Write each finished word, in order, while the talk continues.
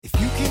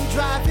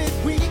drive it,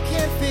 we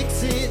can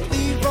fix it.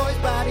 Leroy's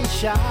Body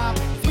Shop.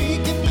 We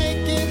can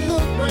make it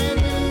look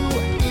brand new.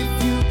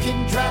 If you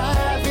can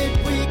drive it,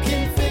 we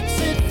can fix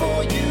it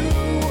for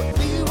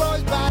you.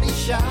 Leroy's Body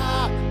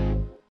Shop.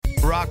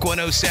 Rock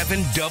 107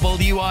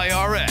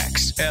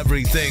 WIRX.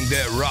 Everything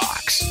that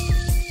rocks.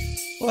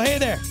 Well, hey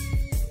there.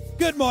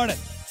 Good morning.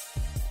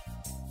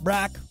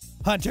 Brock,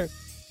 Hunter.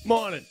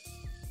 Morning.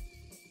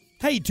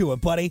 How you doing,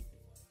 buddy?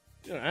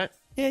 All right.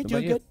 Yeah,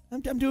 doing good. I'm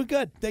doing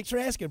good. Thanks for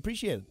asking.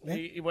 Appreciate it.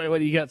 Man.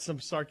 What, you got some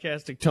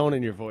sarcastic tone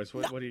in your voice.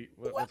 What's going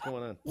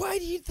on? Why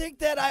do you think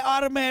that I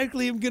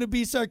automatically am going to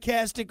be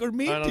sarcastic or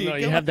mean I to don't you? know.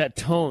 You have that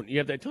tone. How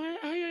you doing?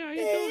 how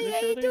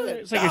you doing?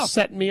 It's like you're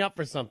setting me up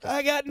for something.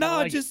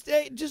 Just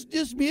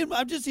me.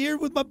 I'm just here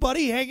with my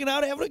buddy, hanging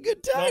out, having a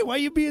good time. No. Why are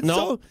you being No.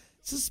 so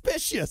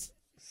suspicious?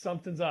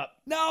 Something's up.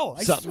 No,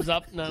 Something's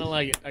up. And I don't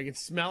like it. I can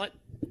smell it.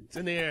 It's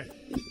in the air.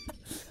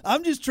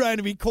 I'm just trying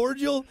to be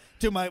cordial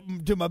to my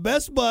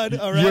best bud.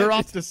 All right, You're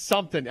up to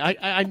something.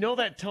 I know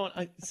that tone.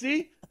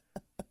 See,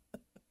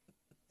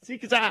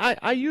 because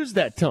I use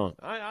that tone.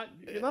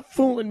 You're not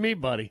fooling me,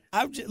 buddy.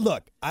 I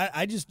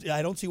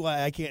don't see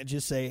why I can't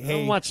just say,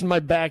 hey. I'm watching my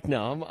back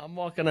now. I'm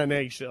walking on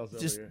eggshells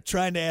over Just here.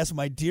 trying to ask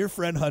my dear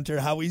friend Hunter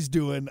how he's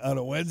doing on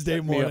a Wednesday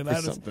Set me morning. up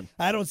for something.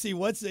 I don't see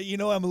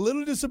I'm a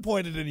little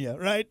disappointed in you,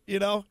 right?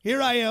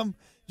 Here I am,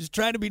 just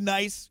trying to be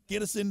nice,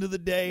 get us into the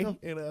day.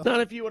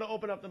 Not if you would have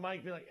opened up the mic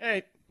and be like,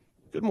 hey,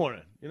 good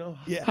morning.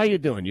 Yeah. How you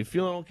doing? You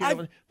feeling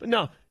okay? But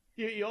no,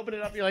 you open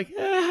it up, you're like,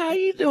 how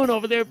you doing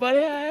over there, buddy?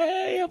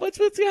 Hey, what's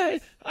going?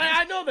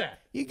 I know that.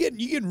 You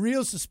getting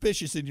real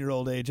suspicious in your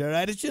old age, all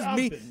right? It's just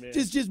me, Man.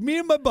 just me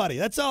and my buddy.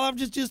 That's all. I'm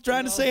just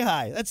trying to say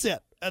hi. That's it.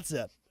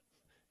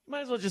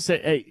 Might as well just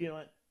say, hey, you know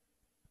what?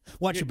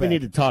 Watch your We back.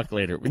 need to talk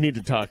later.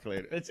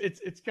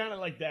 It's kind of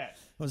like that.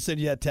 I'm gonna send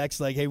you a text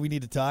like, "Hey, we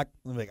need to talk."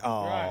 I'm like,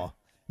 "Oh." Right.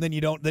 Then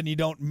you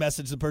don't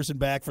message the person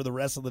back for the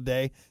rest of the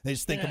day. They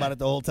just think about it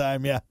the whole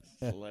time. Yeah.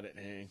 Just let it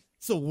hang.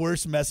 It's the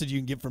worst message you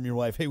can get from your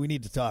wife. Hey, we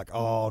need to talk.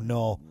 Oh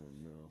no.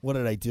 What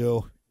did I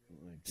do?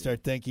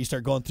 You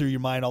start going through your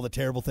mind all the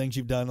terrible things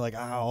you've done. Like,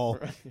 oh,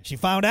 she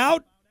found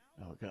out.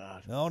 Oh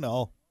God.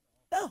 No.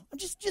 I'm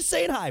just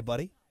saying hi,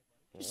 buddy.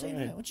 Just saying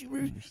hi. Why don't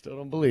you Still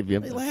don't believe you.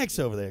 relax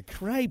over there?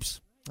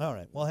 Cripes. All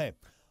right. Well, hey,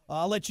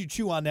 I'll let you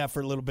chew on that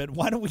for a little bit.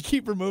 Why don't we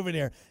keep her moving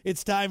here?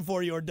 It's time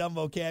for your dumb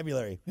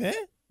vocabulary.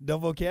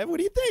 Dumb vocab? What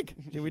do you think?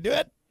 Should we do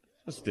it?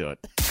 Let's do it.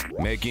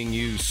 Making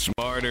you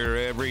smarter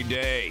every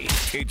day.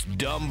 It's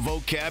Dumb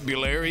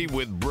Vocabulary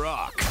with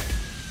Brock.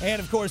 And,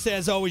 of course,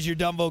 as always, your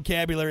dumb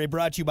vocabulary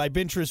brought to you by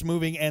Binterest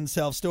Moving and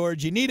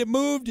Self-Storage. You need it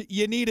moved,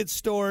 you need it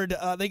stored.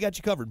 They got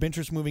you covered.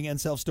 Binterest Moving and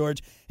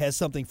Self-Storage has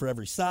something for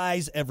every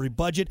size, every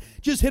budget.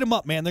 Just hit them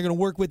up, man. They're going to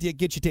work with you,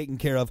 get you taken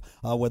care of,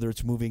 whether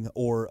it's moving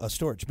or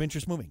storage.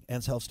 Binterest Moving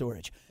and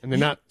Self-Storage. And they're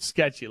not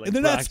sketchy like And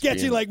they're not Brock's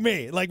sketchy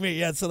being. like me.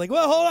 Yeah, so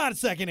well, hold on a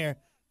second here.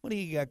 What do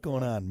you got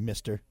going on,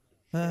 mister?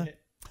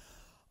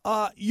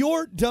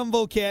 Your dumb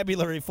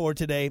vocabulary for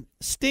today,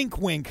 stink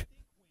wink.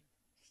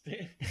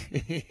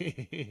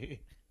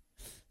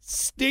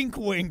 Stink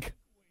wink.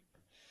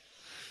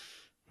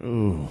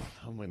 Ooh,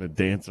 I'm gonna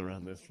dance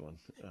around this one.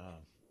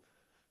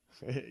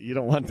 You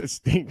don't want the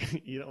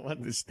stink. You don't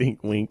want the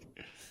stink wink.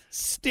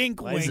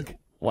 Stink wink.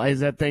 Why is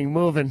that thing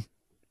moving?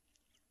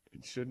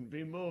 It shouldn't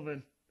be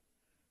moving.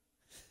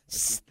 I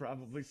should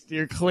probably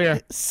steer clear.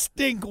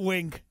 Stink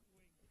wink.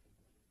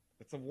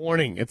 It's a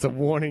warning. It's a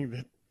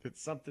warning that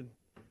something's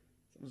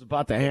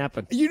about to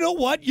happen. You know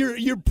what?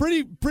 You're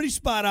pretty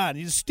spot on.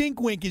 The stink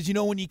wink is,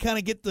 when you kind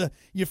of get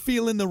you're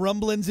feeling the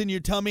rumblings in your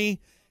tummy,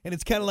 and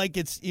it's kind of like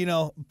it's,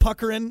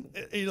 puckering.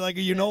 You're like,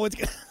 it's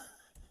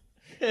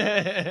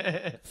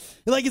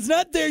like it's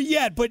not there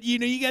yet, but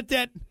you got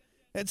that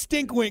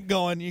stink wink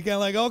going. You're kind of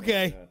like,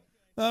 okay,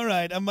 all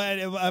right, I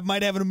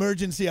might have an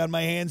emergency on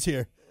my hands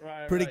here.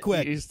 Pretty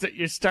quick.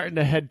 You're starting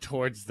to head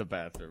towards the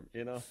bathroom,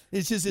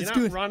 It's just, you're it's not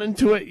good. running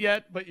to it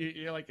yet, but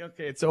you're like,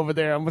 okay, it's over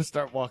there. I'm going to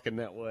start walking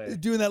that way.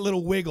 Doing that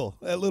little wiggle,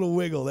 that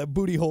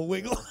booty hole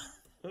wiggle.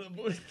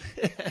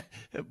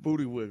 That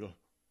booty wiggle.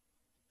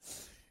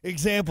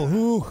 Example.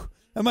 Ooh,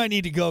 I might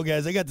need to go,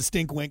 guys. I got the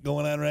stink wink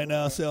going on right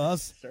now, so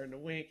Starting to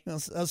wink.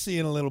 I'll see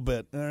you in a little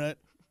bit. All right.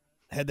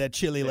 Had that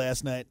chili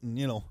last night, and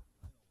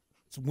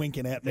it's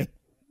winking at me.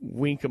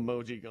 Wink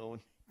emoji going.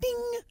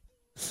 Ding.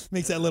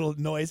 Makes that little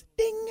noise.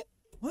 Ding.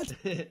 What?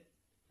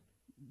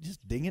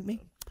 Just ding at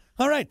me?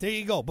 All right, there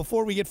you go.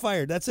 Before we get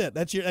fired, that's it.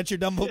 That's your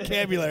dumb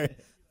vocabulary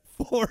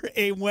for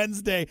a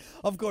Wednesday.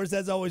 Of course,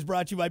 as always,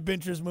 brought to you by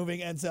Binterest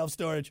Moving and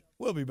Self-Storage.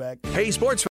 We'll be back. Hey, sports